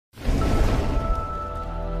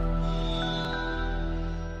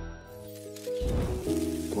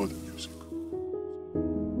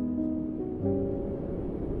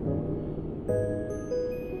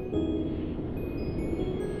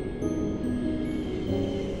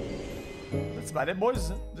That's about it,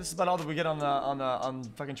 boys. This is about all that we get on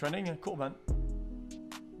fucking trending. Cool, man.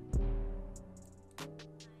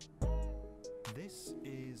 This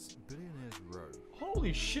is Billionaires Row.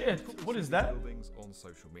 Holy shit! What is that? Buildings on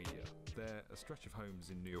social media. They're a stretch of homes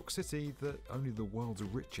in New York City that only the world's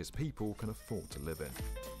richest people can afford to live in.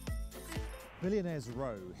 Billionaires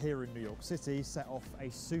Row here in New York City set off a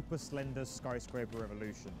super slender skyscraper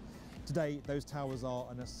revolution. Today, those towers are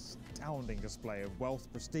an astounding display of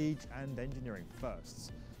wealth, prestige and engineering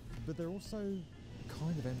firsts. But they're also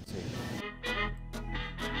kind of empty.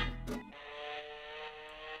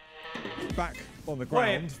 Back on the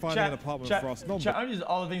ground, finding an apartment for us non-billionaires.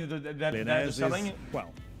 All the things that they're selling.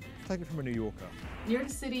 Well, take it from a New Yorker. New York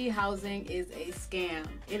City housing is a scam.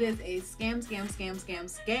 It is a scam, scam, scam,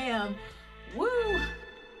 scam, scam. Woo!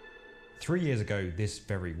 3 years ago this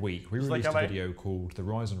very week, we released a video called The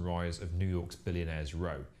Rise and Rise of New York's Billionaires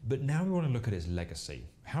Row. But now we want to look at its legacy.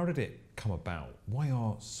 How did it come about? Why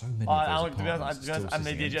are so many of those apartments still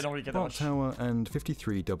sitting empty? Park Tower and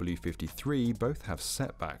 53W53 both have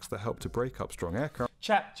setbacks that help to break up strong aircraft.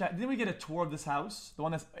 Chat, didn't we get a tour of this house? The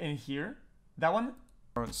one that's in here? That one?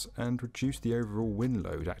 And reduce the overall wind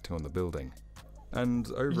load acting on the building.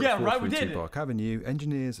 And over at 432 Park Avenue,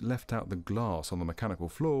 engineers left out the glass on the mechanical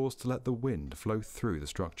floors to let the wind flow through the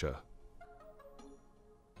structure.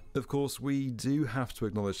 Of course, we do have to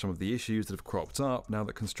acknowledge some of the issues that have cropped up now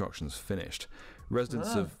that construction's finished.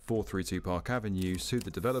 Residents of 432 Park Avenue sued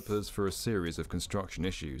the developers for a series of construction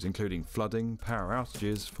issues, including flooding, power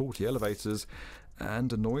outages, faulty elevators,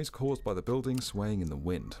 and a noise caused by the building swaying in the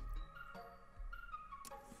wind.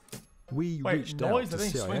 We reached out to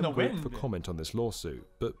CIM Group for comment on this lawsuit,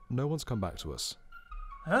 but no one's come back to us.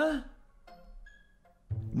 Huh?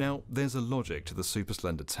 Now, there's a logic to the super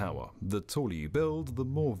slender tower. The taller you build, the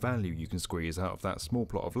more value you can squeeze out of that small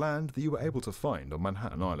plot of land that you were able to find on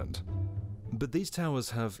Manhattan Island. But these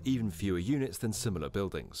towers have even fewer units than similar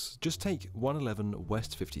buildings. Just take 111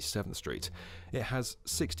 West 57th Street. It has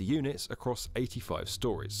 60 units across 85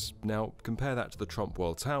 stories. Now, compare that to the Trump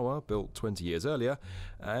World Tower, built 20 years earlier,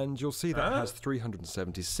 and you'll see that it has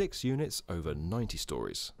 376 units over 90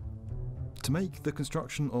 stories. To make the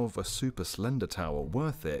construction of a super slender tower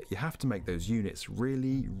worth it, you have to make those units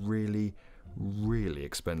really, really, really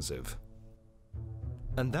expensive.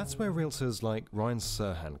 And that's where realtors like Ryan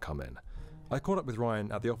Serhant come in. I caught up with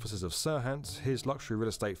Ryan at the offices of Serhant, his luxury real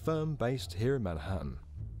estate firm based here in Manhattan.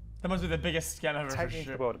 That must be the biggest scam ever. Taking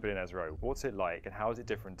the world of Billionaires Row, what's it like and how is it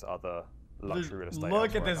different to other luxury real estate?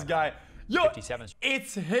 Look at this guy. Yo,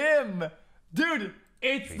 it's him! Dude,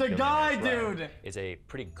 it's the guy, dude! Is a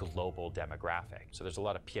pretty global demographic. So there's a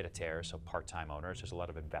lot of pied-à-terre, so part-time owners. There's a lot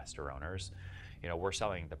of investor owners. You know, we're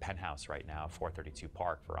selling the penthouse right now, 432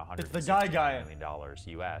 Park, for $160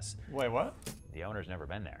 million US. Wait, what? The owner's never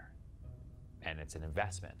been there. And it's an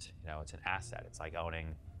investment, you know, it's an asset. It's like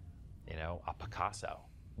owning, you know, a Picasso.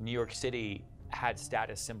 New York City had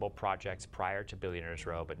status symbol projects prior to Billionaires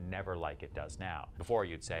Row, but never like it does now. Before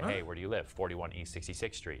you'd say, hey, where do you live? 41 East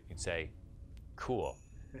 66th Street. You'd say, cool,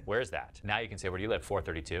 where's that? Now you can say, where do you live?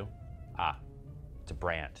 432. Ah, it's a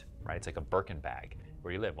brand, right? It's like a Birkin bag.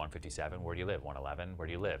 Where do you live? 157. Where do you live? 111. Where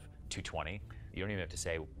do you live? 220. You don't even have to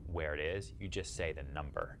say where it is. You just say the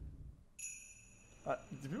number.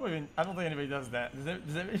 Do people even, I don't think anybody does that.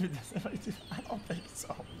 Does anybody do that? I don't think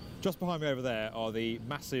so. Just behind me over there are the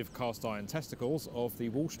massive cast iron testicles of the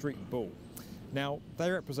Wall Street Bull. Now,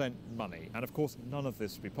 they represent money, and of course none of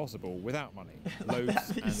this would be possible without money.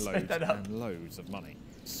 Loads and loads and loads of money.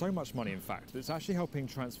 So much money, in fact, that it's actually helping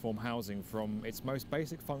transform housing from its most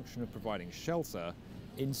basic function of providing shelter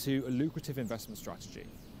into a lucrative investment strategy.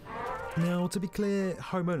 Now, to be clear,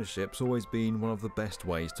 home ownership's always been one of the best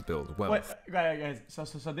ways to build wealth. Wait, guys, so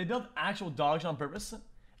they built actual dogs on purpose,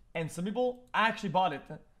 and some people actually bought it,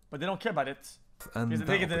 but they don't care about it. And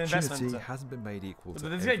that opportunity hasn't been made equal to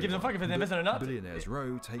this guy gives a fuck if it's an investment or not. Billionaires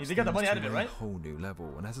Row takes they got the money out of it, a right? whole new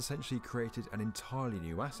level and has essentially created an entirely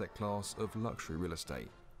new asset class of luxury real estate.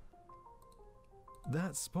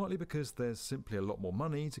 That's partly because there's simply a lot more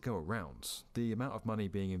money to go around. The amount of money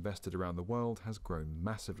being invested around the world has grown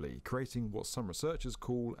massively, creating what some researchers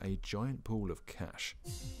call a giant pool of cash.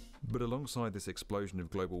 But alongside this explosion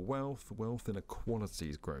of global wealth, wealth inequality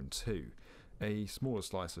has grown too. A smaller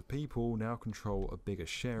slice of people now control a bigger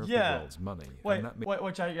share of the world's money. Wait,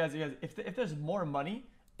 guys, if there's more money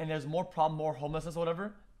and there's more problem, more homelessness or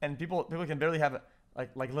whatever, and people can barely have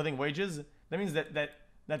like living wages, that means that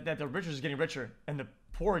the rich are just getting richer and the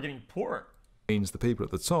poor are getting poorer. Means the people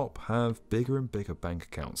at the top have bigger and bigger bank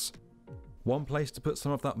accounts. One place to put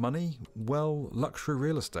some of that money? Well, luxury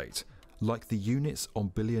real estate, like the units on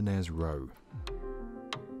Billionaires Row.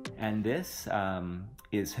 And this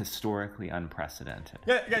is historically unprecedented.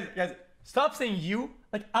 Guys, stop saying you.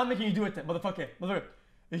 Like, I'm making you do it, motherfucker.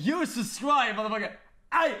 You subscribe, motherfucker.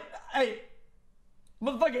 Hey,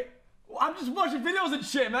 motherfucker. I'm just watching videos and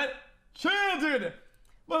shit, man. Chill, dude.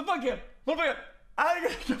 Motherfucker.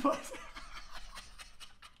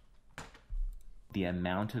 The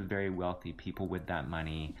amount of very wealthy people with that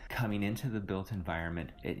money coming into the built environment,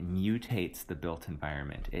 it mutates the built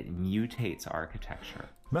environment. It mutates architecture.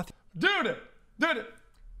 Matthew. Dude.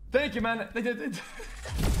 Thank you, man.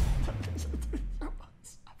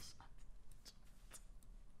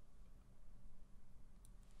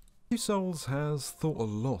 Souls has thought a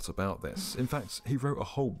lot about this. In fact, he wrote a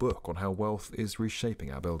whole book on how wealth is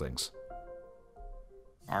reshaping our buildings.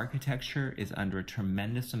 Architecture is under a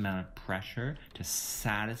tremendous amount of pressure to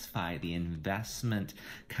satisfy the investment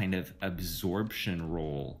kind of absorption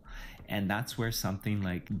role. And that's where something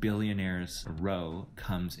like Billionaires Row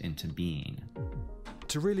comes into being.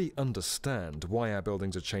 To really understand why our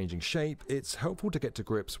buildings are changing shape, it's helpful to get to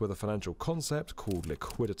grips with a financial concept called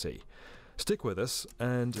liquidity. Stick with us,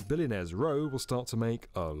 and Billionaires Row will start to make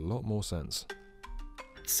a lot more sense.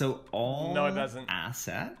 So all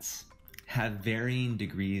assets have varying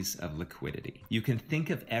degrees of liquidity. You can think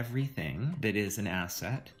of everything that is an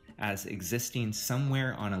asset as existing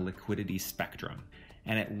somewhere on a liquidity spectrum.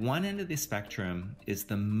 And at one end of the spectrum is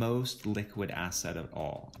the most liquid asset of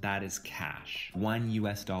all. That is cash. $1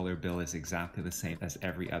 US bill is exactly the same as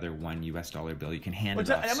every other $1 US bill. You can hand it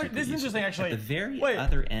off. This is interesting, actually. At the very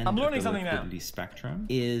other end of the liquidity spectrum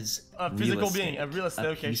is a physical being, a real estate,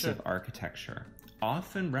 a piece of architecture.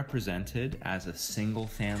 Often represented as a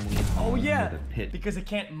single-family home with a pit. Because it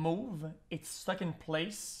can't move. It's stuck in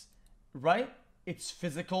place, right? It's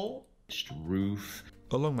physical. Roof.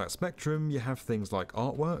 Along that spectrum, you have things like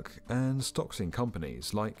artwork and stocks in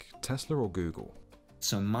companies like Tesla or Google.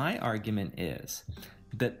 So my argument is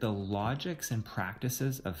that the logics and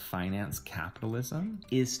practices of finance capitalism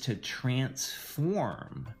is to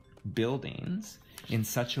transform buildings in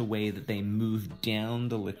such a way that they move down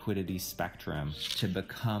the liquidity spectrum to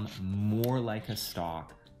become more like a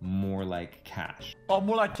stock, more like cash. Oh,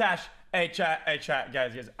 more like cash. Hey, chat,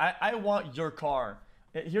 guys. I want your car.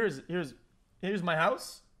 Here's my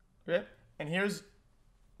house, okay? And here's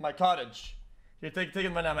my cottage. You're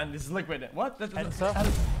taking my name, and this is liquid. What?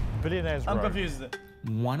 Billionaires Row. I'm confused.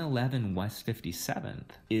 111 West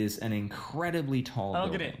 57th is an incredibly tall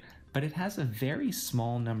building. Get it. But it has a very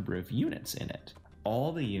small number of units in it.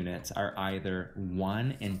 All the units are either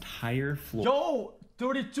one entire floor. Yo,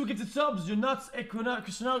 32 gifted subs. You're nuts.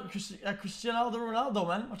 Cristiano Ronaldo,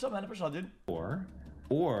 man. What's up, man? What's up, dude?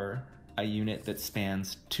 Or a unit that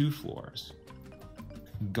spans 2 floors.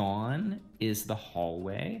 Gone is the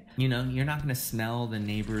hallway. You know, you're not going to smell the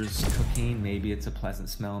neighbors cooking. Maybe it's a pleasant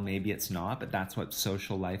smell, maybe it's not, but that's what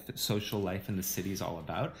social life in the city is all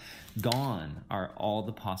about. Gone are all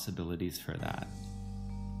the possibilities for that.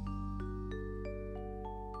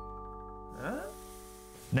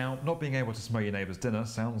 Now, not being able to smell your neighbour's dinner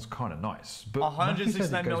sounds kind of nice, but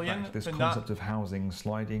 169 million back to this concept of housing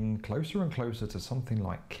sliding closer and closer to something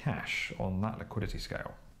like cash on that liquidity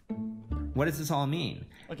scale. What does this all mean?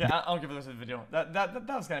 Okay, I'll give the rest of the video. That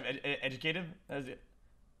was kind of educative. That was it.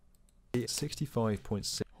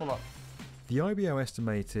 65.6. Hold on. The IBO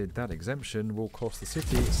estimated that exemption will cost the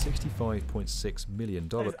city $65.6 million.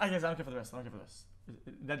 I guess I don't care for the rest.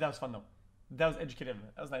 That was fun though. That was educative.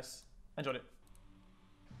 That was nice. I enjoyed it.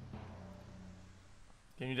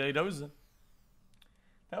 Can you do those?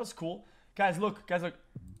 That was cool. Guys, look.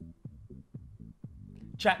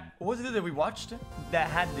 Chat, what was it that we watched that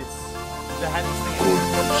had this thing?